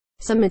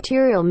Some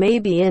material may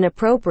be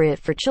inappropriate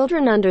for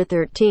children under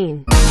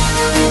 13.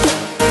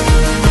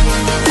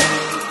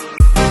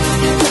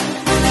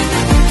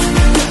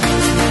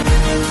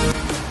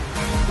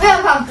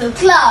 Welcome to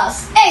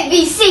class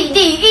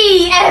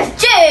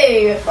ABCDEFG.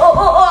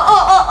 Oh.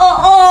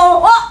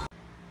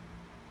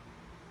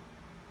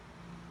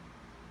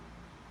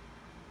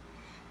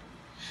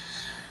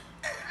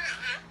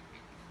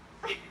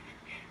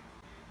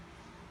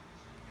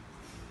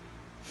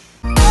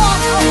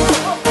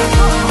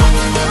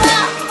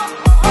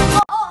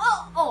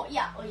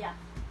 Yeah,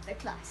 the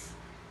class.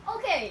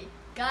 Okay,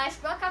 guys,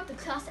 welcome to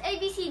class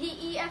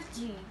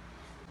ABCDEFG.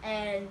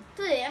 And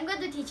today I'm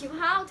going to teach you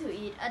how to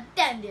eat a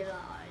dandelion.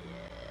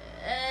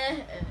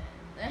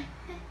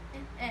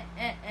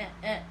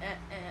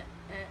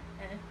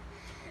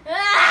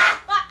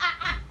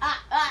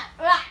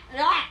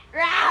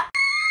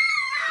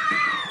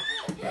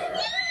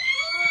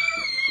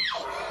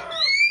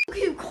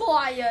 Keep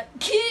quiet,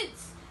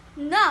 kids.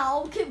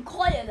 Now keep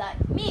quiet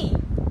like me.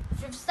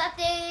 From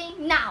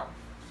starting now.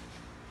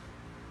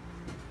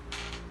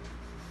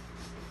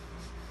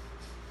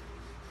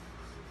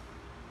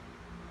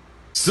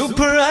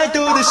 Super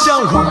Idol 的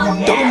笑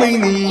容都没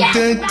你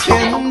的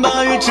甜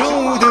，8月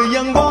正午的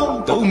阳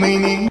光都没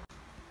你。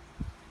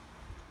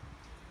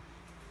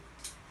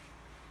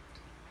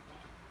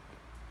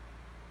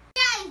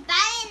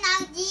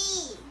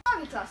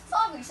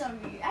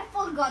Sorry, I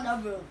forgot the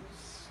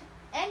rules.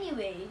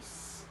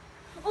 Anyways,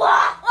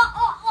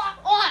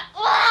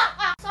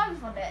 sorry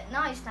for that.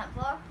 Now it's time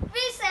for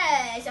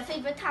recess. Your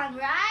favorite time,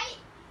 right?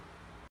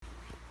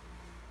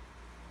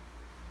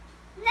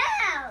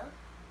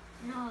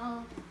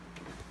 No.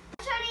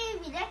 Actually,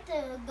 we like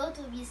to go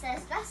to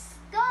recess. Let's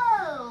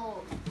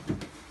go.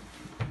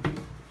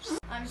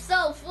 I'm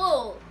so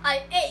full.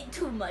 I ate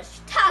too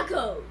much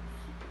taco.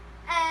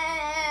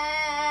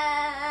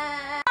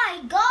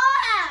 My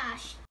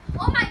gosh!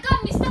 Oh my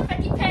god, Mr.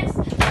 Fatty Pants!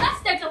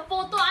 Let's take a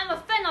photo. I'm a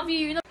fan of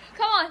you, you know.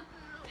 Come on.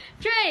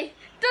 3,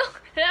 2,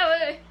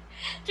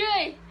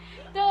 3,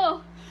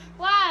 2,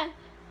 1,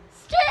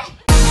 straight!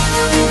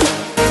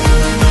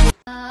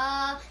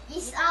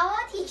 Is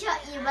our teacher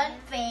even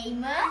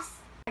famous?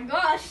 Oh my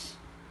gosh!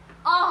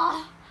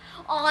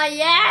 Oh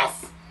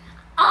yes!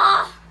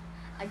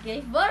 I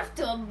gave birth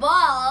to a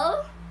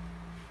ball.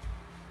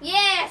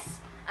 Yes,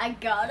 I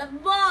got a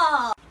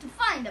ball. To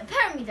find the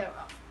perimeter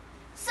of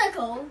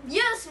circle,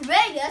 use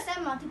radius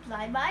and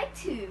multiply by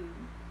 2.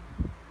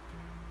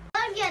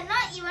 Well, you're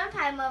not even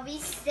primary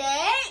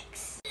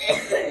 6.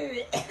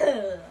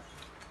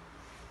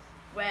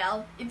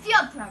 Well, if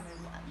you're primary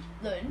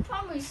 1, learn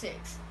primary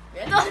 6.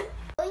 We're done.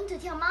 Going to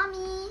tell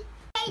mommy.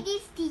 Hey,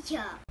 this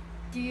teacher.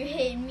 Do you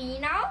hate me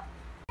now?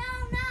 No,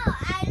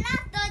 I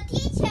love the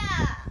teacher.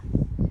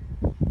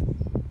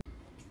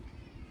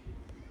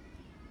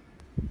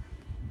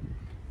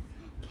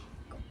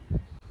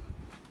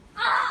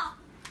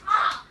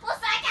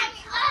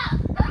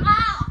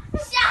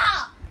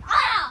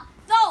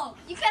 No,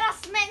 you cannot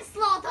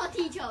manslaughter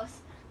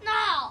teachers.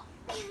 No.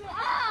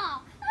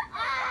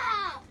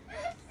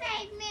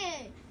 Save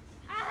me.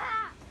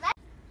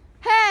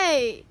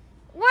 Hey,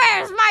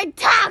 where's my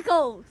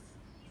tacos?